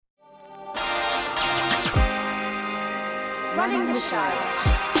Running the Show,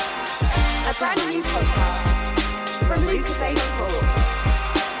 a brand new podcast from Lucozade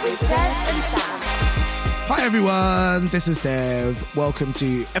Sport with Dev and Sam. Hi everyone, this is Dev. Welcome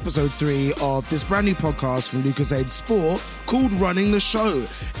to episode 3 of this brand new podcast from Lucozade Sport called Running the Show.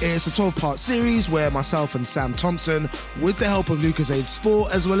 It's a 12-part series where myself and Sam Thompson, with the help of Lucozade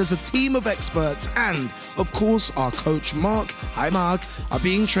Sport, as well as a team of experts and, of course, our coach Mark, hi Mark, are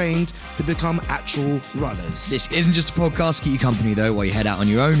being trained to become actual runners. This isn't just a podcast to keep you company though while you head out on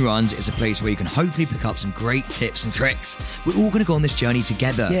your own runs. It's a place where you can hopefully pick up some great tips and tricks. We're all going to go on this journey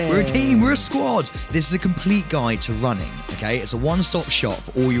together. Yeah. We're a team, we're a squad. This is a complete guide to running, okay? It's a one-stop shop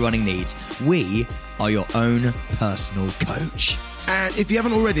for all your running needs. We are your own personal coach. And if you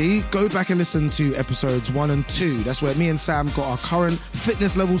haven't already, go back and listen to episodes 1 and 2. That's where me and Sam got our current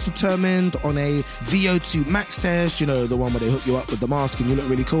fitness levels determined on a VO2 max test, you know, the one where they hook you up with the mask and you look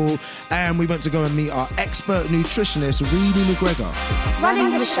really cool. And we went to go and meet our expert nutritionist, Reenie McGregor.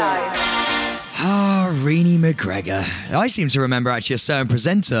 Running the Show. Reenie McGregor. I seem to remember actually a certain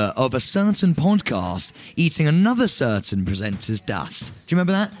presenter of a certain podcast eating another certain presenter's dust. Do you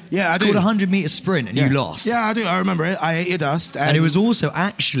remember that? Yeah, I it's do. called a 100-metre sprint and you lost. Yeah, I do. I remember it. I ate your dust. And it was also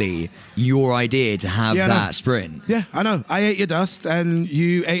actually your idea to have that sprint. Yeah, I know. I ate your dust and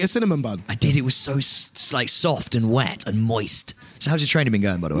you ate a cinnamon bun. I did. It was so like soft and wet and moist. So how's your training been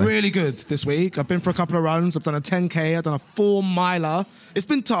going, by the way? Really good this week. I've been for a couple of runs. I've done a 10K. I've done a 4-miler. It's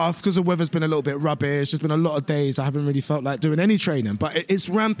been tough because the weather's been a little bit rubbish. There's been a lot of days I haven't really felt like doing any training, but it's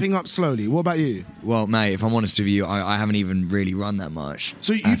ramping up slowly. What about you? Well, mate, if I'm honest with you, I haven't even really run that much.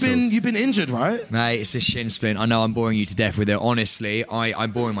 So you've been injured, right? Mate, it's a shin splint. I know I'm boring you to death with it. Honestly,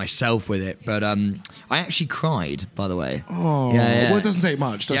 I'm boring myself with it. But I actually cried, by the way. Oh, yeah. Well, it doesn't take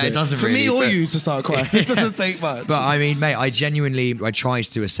much, does it? It doesn't for really. For me or you to start crying, it doesn't take much. But I mean, mate, I tried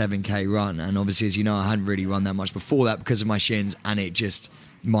to do a 7K run, and obviously, as you know, I hadn't really run that much before that because of my shins, and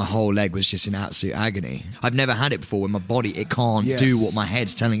my whole leg was just in absolute agony. I've never had it before when my body, it can't do what my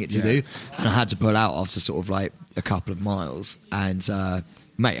head's telling it to do. And I had to pull out after sort of like a couple of miles. And,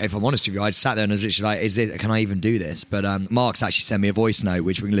 mate, if I'm honest with you, I sat there and I was literally like, can I even do this? But Mark's actually sent me a voice note,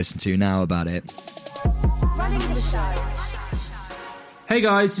 which we can listen to now about it. Running the Show. Hey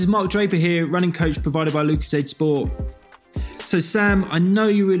guys, this is Mark Draper here, running coach provided by Lucozade Sport. So Sam, I know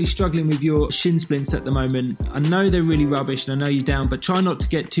you're really struggling with your shin splints at the moment. I know they're really rubbish and I know you're down, but try not to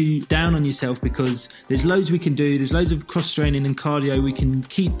get too down on yourself because there's loads we can do. There's loads of cross-training and cardio we can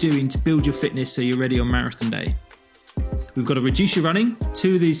keep doing to build your fitness so you're ready on marathon day. We've got to reduce your running.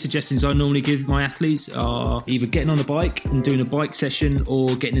 2 of these suggestions I normally give my athletes are either getting on a bike and doing a bike session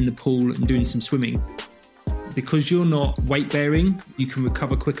or getting in the pool and doing some swimming. Because you're not weight bearing, you can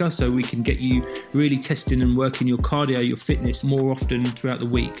recover quicker, so we can get you really testing and working your cardio, your fitness more often throughout the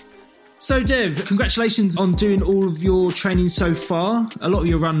week. So Dev, congratulations on doing all of your training so far. A lot of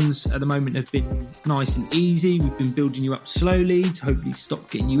your runs at the moment have been nice and easy. We've been building you up slowly to hopefully stop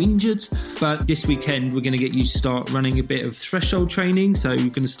getting you injured. But this weekend, we're going to get you to start running a bit of threshold training. So you're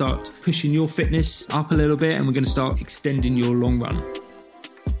going to start pushing your fitness up a little bit and we're going to start extending your long run.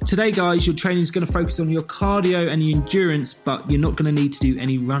 Today, guys, your training is going to focus on your cardio and your endurance, but you're not going to need to do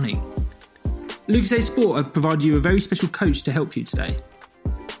any running. Lucozade Sport have provided you a very special coach to help you today.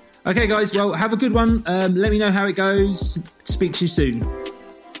 Okay, guys, well, have a good one. Let me know how it goes. Speak to you soon.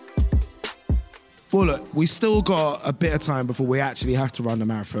 Well, look, we still got a bit of time before we actually have to run the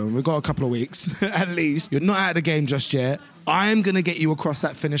marathon. We've got a couple of weeks, at least. You're not out of the game just yet. I'm going to get you across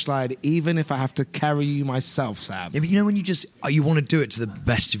that finish line, even if I have to carry you myself, Sam. Yeah, but you know when you want to do it to the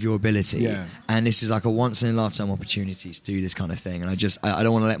best of your ability. Yeah. And this is like a once-in-a-lifetime opportunity to do this kind of thing. And I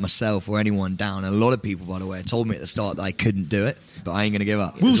don't want to let myself or anyone down. And a lot of people, by the way, told me at the start that I couldn't do it, but I ain't going to give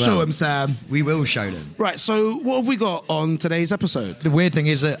up. We'll show them, Sam. We will show them. Right, so what have we got on today's episode? The weird thing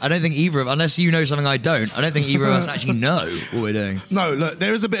is that I don't think either of, unless you know something I don't think either of us actually know what we're doing. No, look,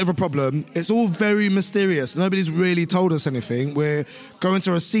 there is a bit of a problem. It's all very mysterious. Nobody's really told us anything. We're going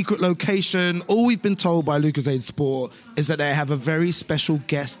to a secret location. All we've been told by Lucozade Sport is that they have a very special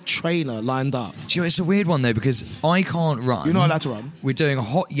guest trainer lined up. Do you know, it's a weird one though, because I can't run. You're not allowed to run. We're doing a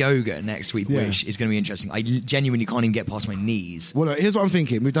hot yoga next week, which is going to be interesting. I genuinely can't even get past my knees. Well, look, here's what I'm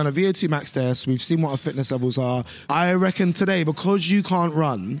thinking. We've done a VO2 max test. We've seen what our fitness levels are. I reckon today, because you can't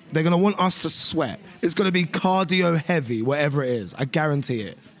run, they're going to want us to sweat. It's going to be cardio heavy, whatever it is. I guarantee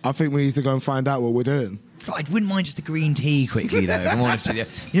it. I think we need to go and find out what we're doing. I wouldn't mind just a green tea quickly, though, if I'm honest with you.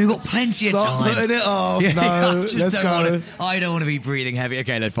 You know, we've got plenty of time. Stop putting it off. Yeah, No, let's go. I don't want to be breathing heavy.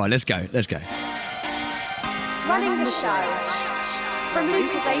 Okay, let's go. Running the Show from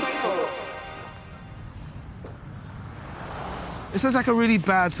Lucozade Sport. It sounds like a really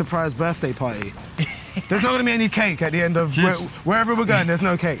bad surprise birthday party. There's not going to be any cake at the end of wherever we're going. There's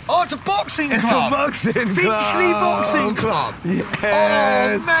no cake. Oh, it's a boxing club. It's a boxing club. Finchley Boxing Club.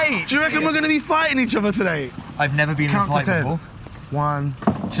 Yes. Oh, mate. Do you reckon we're going to be fighting each other today? I've never been Count in a to fight 10. before. 1,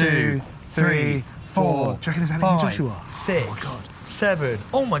 2, 3, 4. Do you reckon it's Anthony Joshua? 6, 7.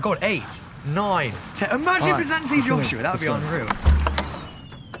 Oh my God, 8, 9, 10. Imagine if it's Anthony Joshua. That would be unreal.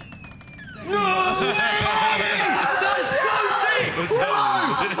 No way! That's so sick!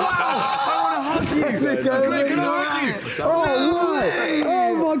 Wow! I want to hug you. Can I hug you?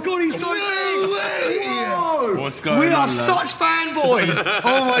 Oh my God, he's so big! Whoa! What's going on, We are lad? such fanboys!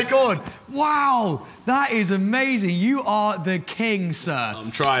 Oh my God! Wow! That is amazing. You are the king, sir.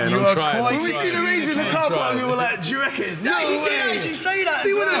 I'm trying. When we see the range in the car park, we were like, do you reckon? No, he didn't actually say that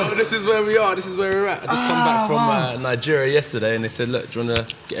as well. Oh, this is where we are. This is where we're at. I just come back from Nigeria yesterday, and they said, look, do you want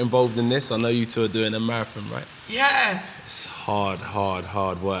to get involved in this? I know you two are doing a marathon, right? Yeah. It's hard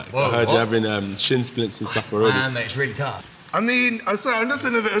work. Whoa, I heard what? you're having shin splints and stuff already. Man, mate, it's really tough. I mean, I'm sorry, I'm just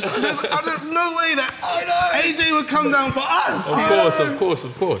in a bit of I don't no way that AJ would come down for us. Of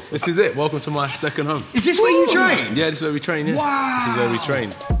course. This is it. Welcome to my second home. Is this where you train? Yeah, this is where we train, yeah. Wow. This is where we train.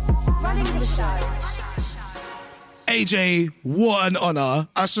 Running the show. AJ, what an honour.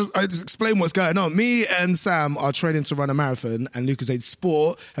 I just explain what's going on. Me and Sam are training to run a marathon, and Lucozade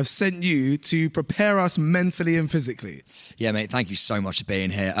Sport have sent you to prepare us mentally and physically. Yeah, mate, thank you so much for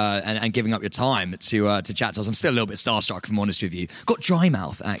being here and giving up your time to chat to us. I'm still a little bit starstruck, if I'm honest with you. Got dry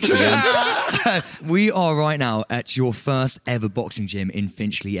mouth, actually. We are right now at your first ever boxing gym in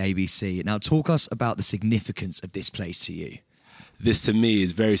Finchley, ABC. Now, talk us about the significance of this place to you. This to me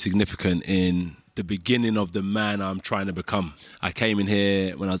is very significant in the beginning of the man I'm trying to become. I came in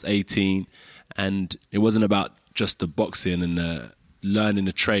here when I was 18, and it wasn't about just the boxing and learning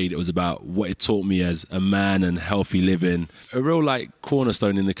the trade. It was about what it taught me as a man and healthy living. A real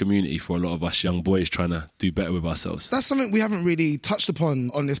cornerstone in the community for a lot of us young boys trying to do better with ourselves. That's something we haven't really touched upon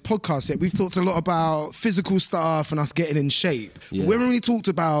on this podcast yet. We've talked a lot about physical stuff and us getting in shape. Yeah. But we haven't really talked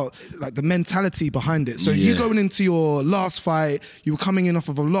about the mentality behind it. So you going into your last fight, you were coming in off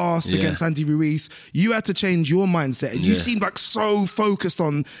of a loss against Andy Ruiz. You had to change your mindset, and you seemed so focused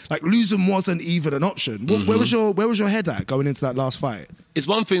on losing wasn't even an option. Where was your head at going into that last fight? It's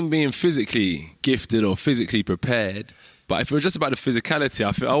one thing being physically gifted or physically prepared, but if it was just about the physicality,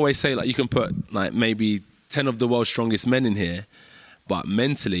 I always say you can put maybe 10 of the world's strongest men in here, but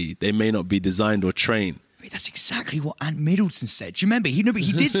mentally they may not be designed or trained. I mean, that's exactly what Ant Middleton said. Do you remember? He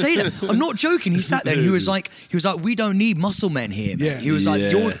did say that. I'm not joking. He sat there and he was like, we don't need muscle men here, man. Yeah. He was like,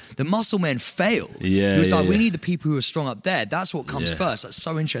 the muscle men fail. Yeah, he was like, we need the people who are strong up there. That's what comes first. That's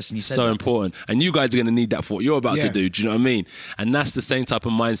so interesting. He said So that. important. And you guys are going to need that for what you're about to do. Do you know what I mean? And that's the same type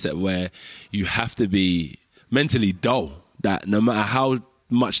of mindset where you have to be mentally dull. That no matter how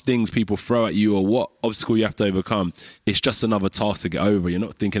much things people throw at you or what obstacle you have to overcome, it's just another task to get over. You're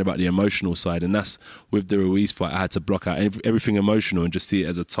not thinking about the emotional side, and that's with the Ruiz fight. I had to block out everything emotional and just see it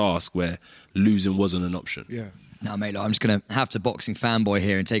as a task where losing wasn't an option. Yeah. Now, mate, I'm just going to have to boxing fanboy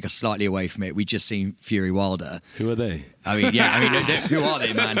here and take us slightly away from it. We just seen Fury Wilder. Who are they? Who are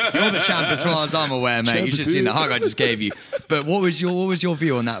they, man? You're the champ as far as I'm aware, mate. You should have seen the hug I just gave you. But what was your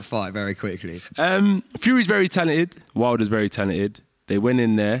view on that fight, very quickly? Fury's very talented. Wilder's very talented. They went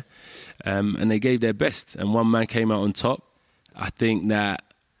in there and they gave their best, and one man came out on top. I think that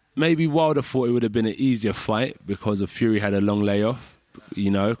maybe Wilder thought it would have been an easier fight because of Fury had a long layoff,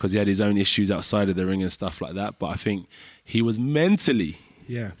 because he had his own issues outside of the ring and stuff like that. But I think he was mentally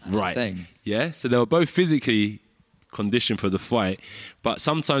Yeah. right. the thing. Yeah, so they were both physically conditioned for the fight, but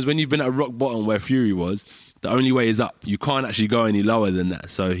sometimes when you've been at rock bottom where Fury was, the only way is up. You can't actually go any lower than that.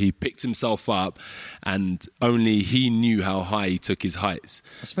 So he picked himself up, and only he knew how high he took his heights.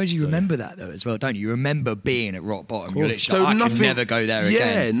 I suppose you remember that, though, as well, don't you? You remember being at rock bottom. You're course. literally, I can never go there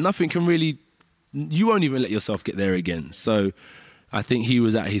again. Yeah, nothing can really... You won't even let yourself get there again. So I think he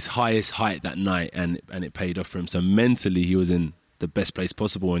was at his highest height that night, and it paid off for him. So mentally, he was in the best place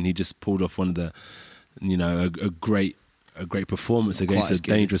possible, and he just pulled off one of the, a great performance against a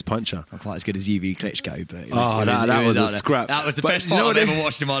dangerous puncher. Not quite as good as UV Klitschko, but it was, that was a scrap. That was the But best you fight know I've what ever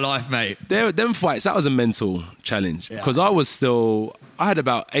watched in my life, mate. Them fights, that was a mental challenge because I had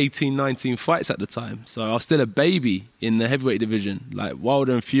about 18, 19 fights at the time. So I was still a baby in the heavyweight division. Like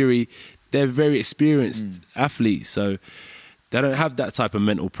Wilder and Fury, they're very experienced athletes. So they don't have that type of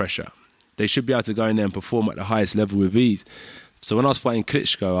mental pressure. They should be able to go in there and perform at the highest level with ease. So when I was fighting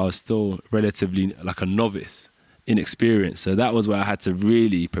Klitschko, I was still relatively like a novice. inexperienced. So that was where I had to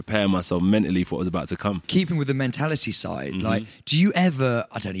really prepare myself mentally for what was about to come. Keeping with the mentality side, like, do you ever,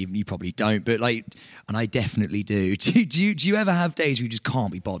 I don't even, you probably don't, but like, and I definitely do, do you ever have days where you just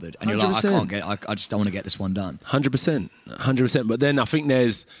can't be bothered and you're like, 100%. I just don't want to get this one done? 100%. But then I think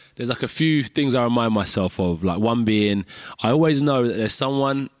there's like a few things I remind myself of, like one being, I always know that there's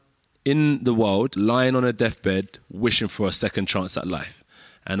someone in the world lying on a deathbed wishing for a second chance at life.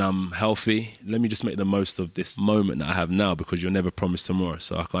 And I'm healthy. Let me just make the most of this moment that I have now, because you're never promised tomorrow.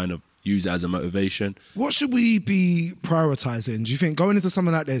 So I kind of use it as a motivation. What should we be prioritising? Do you think going into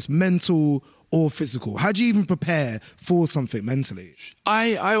something like this, mental or physical? How do you even prepare for something mentally?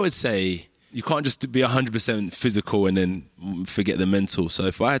 I would say you can't just be 100% physical and then forget the mental. So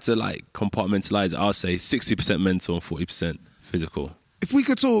if I had to like compartmentalise it, I'll say 60% mental and 40% physical. If we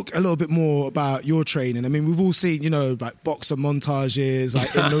could talk a little bit more about your training. I mean, we've all seen, like boxer montages,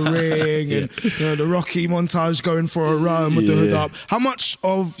 like in the ring, and the Rocky montage going for a run with the hood up. How much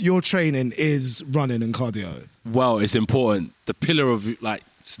of your training is running and cardio? Well, it's important. The pillar of like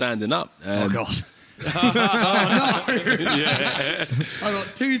standing up. Oh God. Oh no! I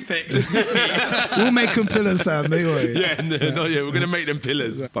got toothpicks. We'll make them pillars, Sam. Don't worry. We're going to make them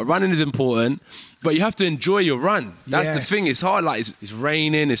pillars. But running is important, but you have to enjoy your run. That's the thing. It's hard. Like it's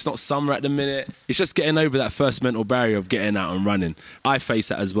raining. It's not summer at the minute. It's just getting over that first mental barrier of getting out and running. I face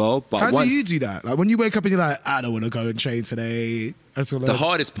that as well. But how do you do that? Like when you wake up and you're like, I don't want to go and train today. The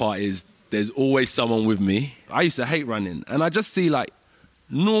hardest part is there's always someone with me. I used to hate running, and I just see like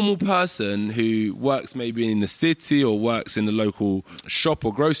normal person who works maybe in the city or works in the local shop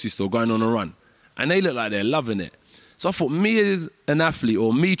or grocery store going on a run, and they look like they're loving it. So I thought, me as an athlete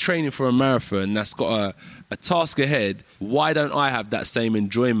or me training for a marathon that's got a task ahead, why don't I have that same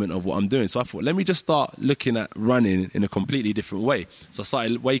enjoyment of what I'm doing? So I thought, let me just start looking at running in a completely different way. So I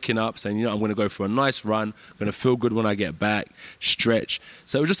started waking up saying, I'm going to go for a nice run, I'm going to feel good when I get back, stretch.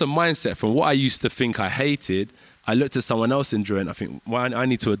 So it was just a mindset from what I used to think I hated. I looked at someone else enjoying. I think, well, I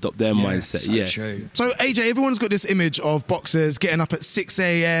need to adopt their mindset. So true. So AJ, everyone's got this image of boxers getting up at 6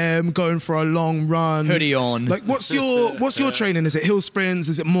 a.m, going for a long run, hoodie on. Like, what's your training? Is it hill sprints?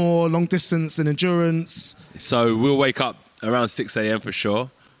 Is it more long distance and endurance? So we'll wake up around 6 a.m. for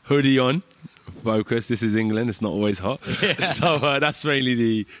sure. Hoodie on. Focus. This is England. It's not always hot. Yeah. So that's mainly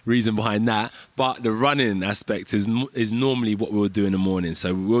the reason behind that. But the running aspect is normally what we'll do in the morning.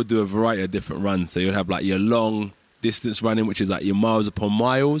 So we'll do a variety of different runs. So you'll have like your long distance running, which is like your miles upon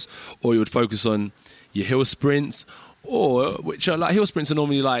miles, or you would focus on your hill sprints, or which are like hill sprints are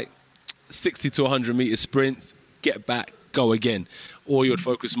normally like 60 to 100 meter sprints, get back, go again. Or you would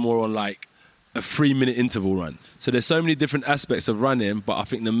focus more on like a 3-minute interval run. So there's so many different aspects of running, but I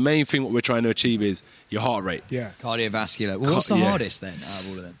think the main thing what we're trying to achieve is your heart rate. Yeah. Cardiovascular. Well, what's the hardest then out of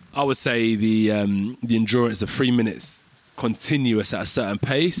all of them? I would say the endurance of 3 minutes continuous at a certain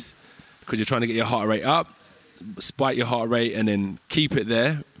pace, because you're trying to get your heart rate up, spike your heart rate, and then keep it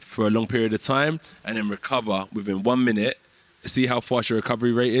there for a long period of time, and then recover within 1 minute. See how fast your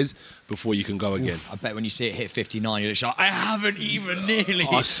recovery rate is before you can go again. I bet when you see it hit 59, you're just like, I haven't even nearly.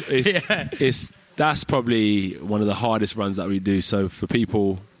 That's probably one of the hardest runs that we do. So for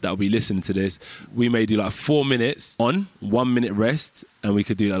people that will be listening to this, we may do like 4 minutes on, 1 minute rest, and we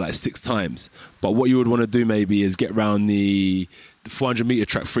could do that like 6 times. But what you would want to do maybe is get around the 400 meter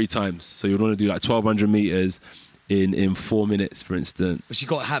track 3 times. So you'd want to do like 1,200 meters in 4 minutes, for instance. But you've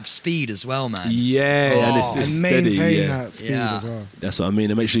got to have speed as well, man. Yeah, and it's steady. Maintain that speed as well. That's what I mean.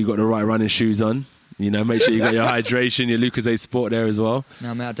 And make sure you've got the right running shoes on. Make sure you got your hydration, your Lucozade Sport there as well.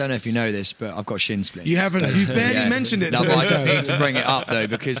 Now, man, I don't know if you know this, but I've got shin splints. You haven't. You've barely mentioned it. No, but I just need to bring it up though,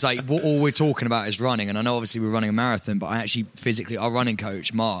 because like all we're talking about is running, and I know obviously we're running a marathon, but I actually physically, our running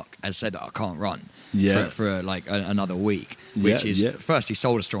coach Mark has said that I can't run for like another week, which is firstly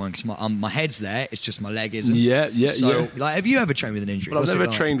soul destroying because my head's there, it's just my leg isn't. So, like, have you ever trained with an injury? Well, I've never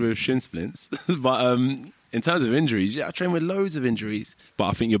trained with shin splints, but in terms of injuries, I train with loads of injuries. But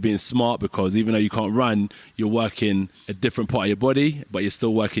I think you're being smart, because even though you can't run, you're working a different part of your body, but you're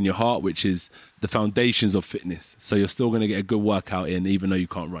still working your heart, which is the foundations of fitness. So you're still going to get a good workout in, even though you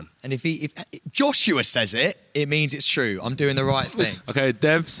can't run. And if Joshua says it, it means it's true. I'm doing the right thing. Okay,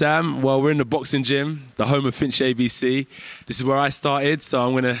 Dev, Sam, well, we're in the boxing gym, the home of Finch ABC. This is where I started, so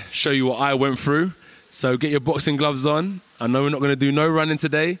I'm going to show you what I went through. So get your boxing gloves on. I know we're not going to do no running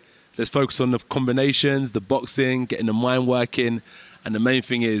today. Let's focus on the combinations, the boxing, getting the mind working. And the main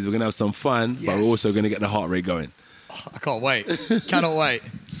thing is we're going to have some fun, but we're also going to get the heart rate going. Oh, I can't wait. Cannot wait.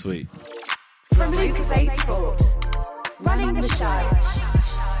 Sweet. From Lucozade Sport, running the show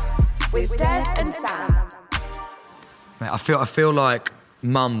with Dev and Sam. Mate, I feel like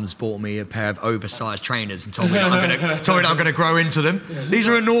mum's bought me a pair of oversized trainers and told me that I'm going to grow into them. These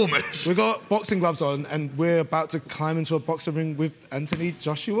are enormous. We got boxing gloves on, and we're about to climb into a boxing ring with Anthony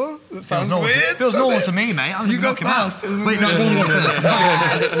Joshua. That sounds weird. Feels normal to me, mate. You go fast. Wait, no.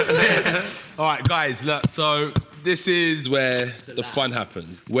 All right, guys, look. So this is where the fun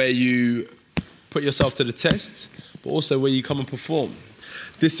happens, where you put yourself to the test, but also where you come and perform.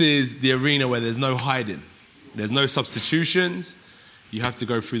 This is the arena where there's no hiding. There's no substitutions. You have to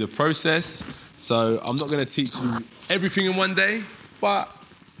go through the process. So I'm not going to teach you everything in one day, but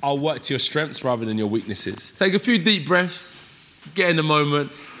I'll work to your strengths rather than your weaknesses. Take a few deep breaths, get in the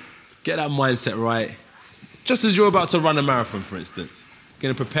moment, get that mindset right. Just as you're about to run a marathon, for instance. You're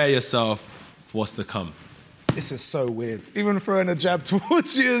going to prepare yourself for what's to come. This is so weird. Even throwing a jab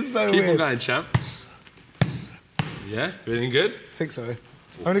towards you is so weird. Keep on going, champ. Yeah, feeling good? I think so.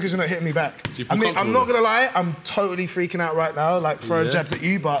 Only because you're not hitting me back. Do you feel I'm comfortable not going to lie, I'm totally freaking out right now, like throwing jabs at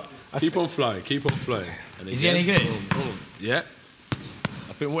you, but... Keep on flowing, keep on flowing. And Is he any good? Boom, boom. Yeah.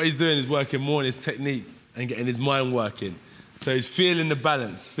 I think what he's doing is working more on his technique and getting his mind working. So he's feeling the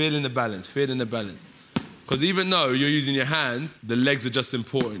balance. Because even though you're using your hands, the legs are just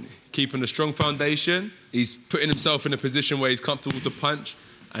important. Keeping a strong foundation, he's putting himself in a position where he's comfortable to punch,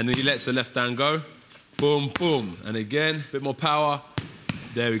 and then he lets the left hand go. Boom, boom. And again, a bit more power.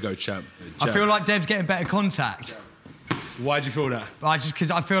 There we go, champ. I feel like Dev's getting better contact. Why do you feel that? Just because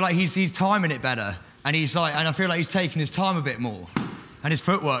I feel like he's timing it better, and I feel like he's taking his time a bit more, and his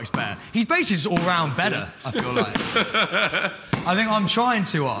footwork's better. He's basically just all round better. I feel like. I think I'm trying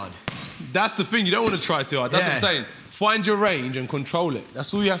too hard. That's the thing. You don't want to try too hard. That's what I'm saying. Find your range and control it.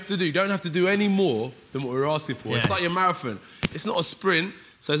 That's all you have to do. You don't have to do any more than what we're asking for. Yeah. It's like your marathon. It's not a sprint.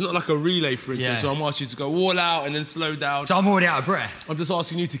 So it's not like a relay, for instance, where I'm asking you to go all out and then slow down. So I'm already out of breath. I'm just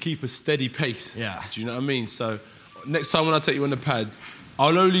asking you to keep a steady pace. Yeah. Do you know what I mean? So next time when I take you on the pads,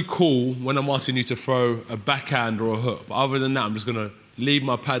 I'll only call when I'm asking you to throw a backhand or a hook. But other than that, I'm just going to leave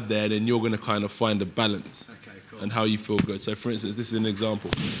my pad there, and then you're going to kind of find a balance. Okay, cool. And how you feel good. So for instance, this is an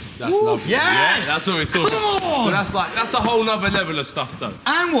example. That's lovely. Yes! Yeah, that's what we're talking about. But that's a whole nother level of stuff, though.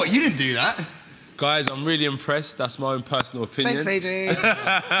 And what? You didn't do that. Guys, I'm really impressed. That's my own personal opinion. Thanks,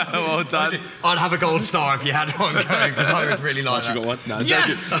 AJ. Well done. I'd have a gold star if you had one going, because I would really like that. You got one? No,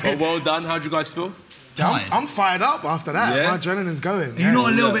 yes! Well done. How'd you guys feel? I'm fired up after that. Yeah? My adrenaline's going. Are you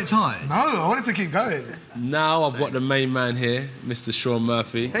not a little bit tired? No, I wanted to keep going. Now I've got the main man here, Mr. Sean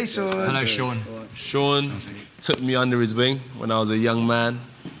Murphy. Hey, Sean. Hello, Sean. Sean took me under his wing when I was a young man,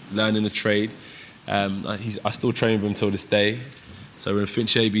 learning the trade. I still train with him till this day. So we're in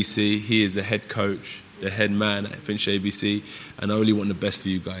Finch ABC. He is the head coach, the head man at Finch ABC, and I only want the best for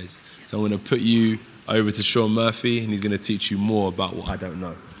you guys. So I'm going to put you over to Sean Murphy, and he's going to teach you more about what I don't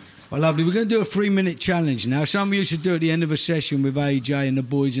know. Well, lovely. We're going to do a 3-minute challenge now. Something you should do at the end of a session with AJ and the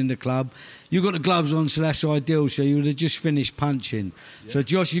boys in the club. You've got the gloves on, so that's ideal. So you would have just finished punching. Yeah. So,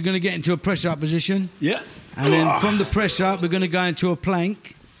 Josh, you're going to get into a press-up position. Yeah. And then from the press-up, we're going to go into a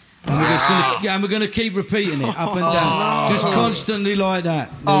plank. And we're going to keep repeating it up and down. Just constantly like that.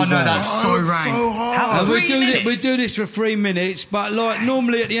 That's so rank. So hard. And we do this for 3 minutes, but like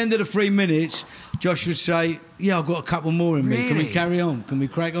normally at the end of the 3 minutes, Josh would say, yeah, I've got a couple more in me. Really? Can we carry on? Can we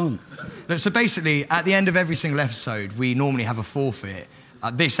crack on? Look, so basically, at the end of every single episode, we normally have a forfeit.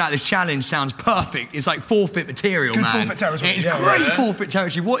 This challenge sounds perfect. It's like forfeit material, it's good man. Forfeit territory. It's great forfeit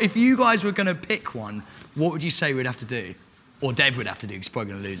territory. What if you guys were going to pick one? What would you say we'd have to do? Or Dev would have to do, because he's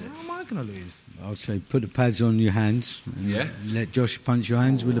probably going to lose it. How am I going to lose? I'd say put the pads on your hands. And let Josh punch your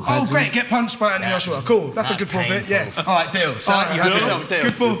hands with the pads on. Oh, great. Get punched by Anthony Joshua. Cool. That's a good forfeit. Painful. Yeah. All right, deal. So you have yourself a deal.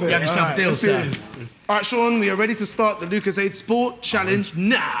 Good forfeit. You have yourself a deal, sir. All right, Sean, we are ready to start the Lucozade Sport Challenge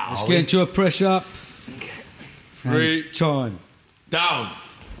now. Let's get into a press up. 3. Time. Down.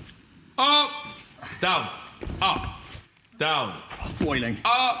 Up. Down. Up. Down. Boiling.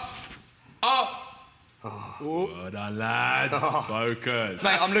 Up. Up. Well done, lads. Focus.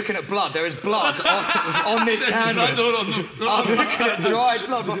 Mate, I'm looking at blood. There is blood on this canvas. I'm looking at dried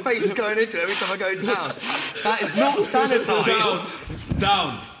blood. My face is going into it every time I go down. That is not sanitised.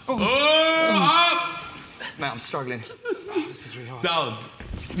 Down. Up. Mate, I'm struggling. This is really hard. Down.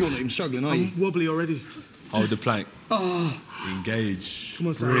 You're not even struggling, are you? I'm wobbly already. Hold the plank. Engage. Come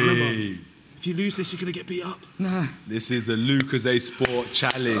on, Sam. Remember, if you lose this, you're going to get beat up. Nah. This is the Lucozade Sport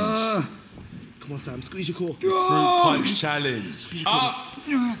Challenge. Come on, Sam. Squeeze your core. Fruit punch challenge. Up.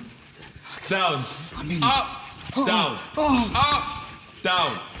 Down. Up. Down. Up.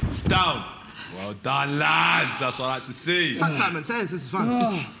 Down. Down. Well done, lads. That's what I like to see. It's like Simon says. This is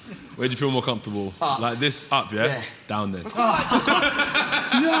fun. Where do you feel more comfortable? Up. Like this? Up, yeah? Yeah. Down then. No!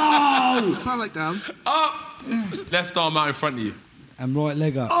 No! Quite like down. Up. Left arm out in front of you. and right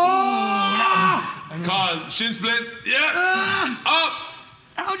leg up. Come on, shin splints. Yeah. Up.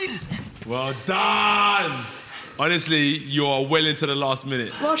 How did you... Well done. Honestly, you are well into the last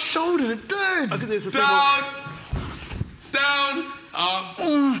minute. My shoulders are dead. Down. Down. Up.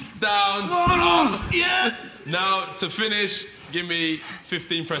 Down. Up. Yeah. Now, to finish, give me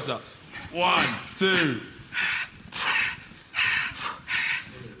 15 press-ups. 1, 2.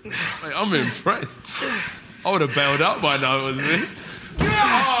 Mate, I'm impressed. I would have bailed out by now, wasn't it?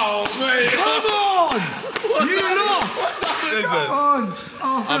 Yes! Oh, mate. Come on! You lost! What's happening? Listen,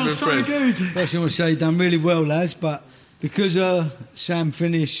 I'm impressed. so good. First, I want to say, done really well, lads, but because Sam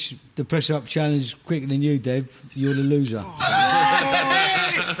finished the press-up challenge quicker than you, Dev, you're the loser.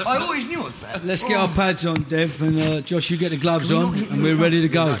 I always knew it was better. Let's get our pads on, Dev, and Josh, you get the gloves on, and we're ready to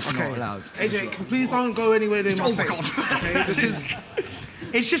go. Okay. AJ, please don't go anywhere near my face. Okay, this is...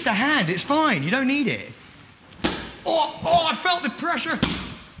 It's just a hand, it's fine, you don't need it. Oh, I felt the pressure.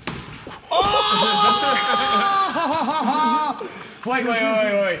 Oh!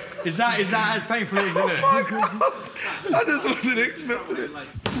 Wait. Is that as painful as it is? Oh my God. I just wasn't expecting it.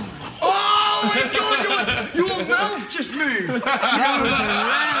 Oh my God, your mouth just moved. That was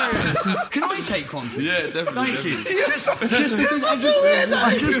hilarious. Can I take one? Yeah, definitely. Thank you. Just because I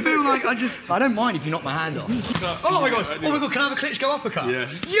just feel like I don't mind if you knock my hand off. Oh my God, can I have a Klitschko uppercut? Yeah.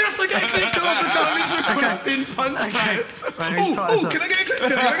 Yes, I get a Klitschko uppercut. He's requesting punch types. Right, Can I get a Klitschko?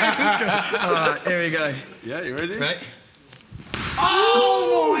 Alright, here we go. Yeah, you ready? Right.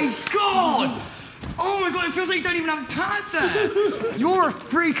 Oh my God! Oh my God, it feels like you don't even have a pad there. You're a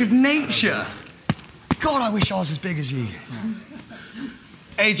freak of nature. God, I wish I was as big as you.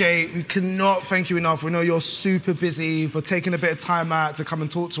 AJ, we cannot thank you enough. We know you're super busy, for taking a bit of time out to come and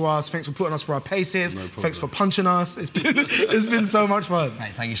talk to us. Thanks for putting us through our paces. Thanks for punching us. It's been so much fun.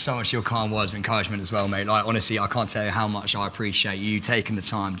 Mate, thank you so much for your kind words of encouragement as well, mate. Like, honestly, I can't tell you how much I appreciate you taking the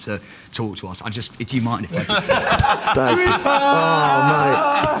time to talk to us. Do you mind if I...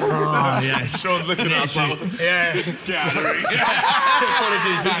 Oh, yes. Sean's looking at us like... Yeah. Gathering.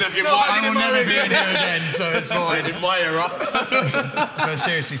 Apologies, man. I will never be in here again, so it's fine. In my era. No,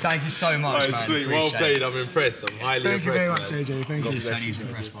 seriously, thank you so much, man. Sweet, well Appreciate played. I'm impressed. I'm highly Thank you very impressed. much, AJ. Thank you. So he's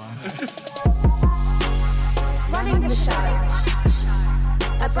impressed by us. Running the Show,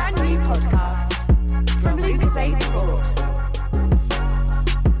 a brand new podcast from Lucas Aid Sport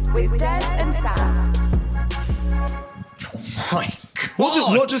with Dev and Sam. My God.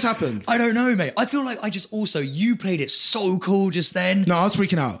 What just happened? I don't know, mate. I feel like you played it so cool just then. No, I was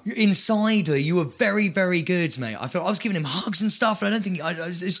freaking out. Inside, though, you were very, very good, mate. I felt I was giving him hugs and stuff, and I don't think it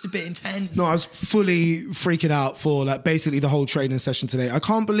was just a bit intense. No, I was fully freaking out for basically the whole training session today. I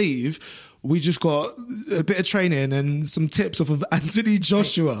can't believe we just got a bit of training and some tips off of Anthony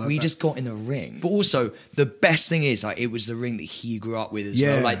Joshua. We just got in the ring. But also, the best thing is, it was the ring that he grew up with as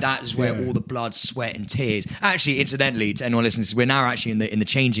well. That is where all the blood, sweat, and tears. Actually, incidentally, to anyone listening, we're now actually in the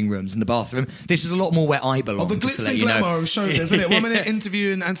changing rooms, in the bathroom. This is a lot more where I belong. The glitz and glamour of showbiz, isn't it? 1 minute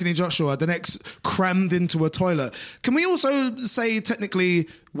interviewing Anthony Joshua, the next crammed into a toilet. Can we also say, technically,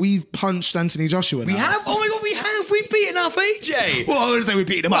 we've punched Anthony Joshua now? We have? Oh my God, we have. We've beaten up AJ. Well, I wouldn't say we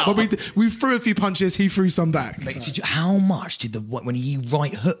beat him up, but we threw a few punches, he threw some back. Mate, how much did when he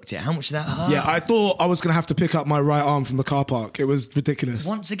right hooked it, how much did that hurt? Yeah, I thought I was going to have to pick up my right arm from the car park. It was ridiculous.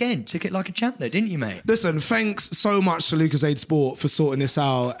 Once again, took it like a champ though, didn't you, mate? Listen, thanks so much to Lucas Aid Sport for sorting this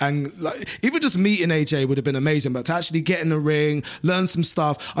out. And even just meeting AJ would have been amazing, but to actually get in the ring, learn some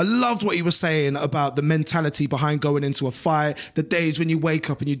stuff. I loved what he was saying about the mentality behind going into a fight, the days when you wake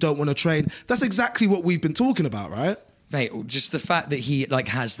up and you don't want to train. That's exactly what we've been talking about, right? Mate, just the fact that he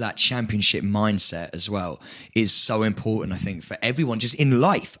has that championship mindset as well is so important, I think, for everyone, just in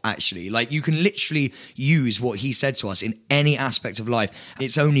life, actually. You can literally use what he said to us in any aspect of life.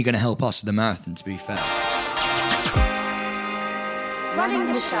 It's only going to help us with the marathon, to be fair. Running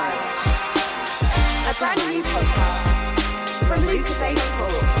the Show, a brand new podcast from Lucas Aid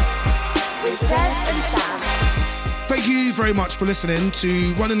Sport with Dev and Sam. Thank you very much for listening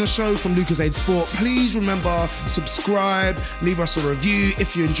to Running the Show from Lucas Aid Sport. Please remember, subscribe, leave us a review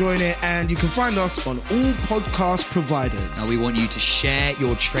if you're enjoying it, and you can find us on all podcast providers. Now, we want you to share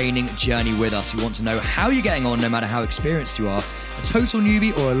your training journey with us. We want to know how you're getting on, no matter how experienced you are. A total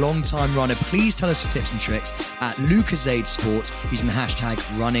newbie or a long-time runner, please tell us your tips and tricks at Lucas Aid Sport using the hashtag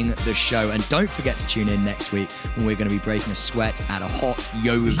Running the Show. And don't forget to tune in next week when we're going to be breaking a sweat at a hot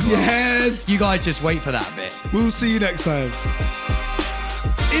yoga class. Yes! You guys just wait for that bit. We'll see you next time.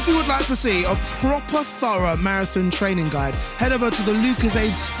 If you would like to see a proper, thorough marathon training guide, head over to the Lucas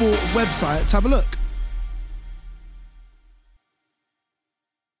Aid Sport website to have a look.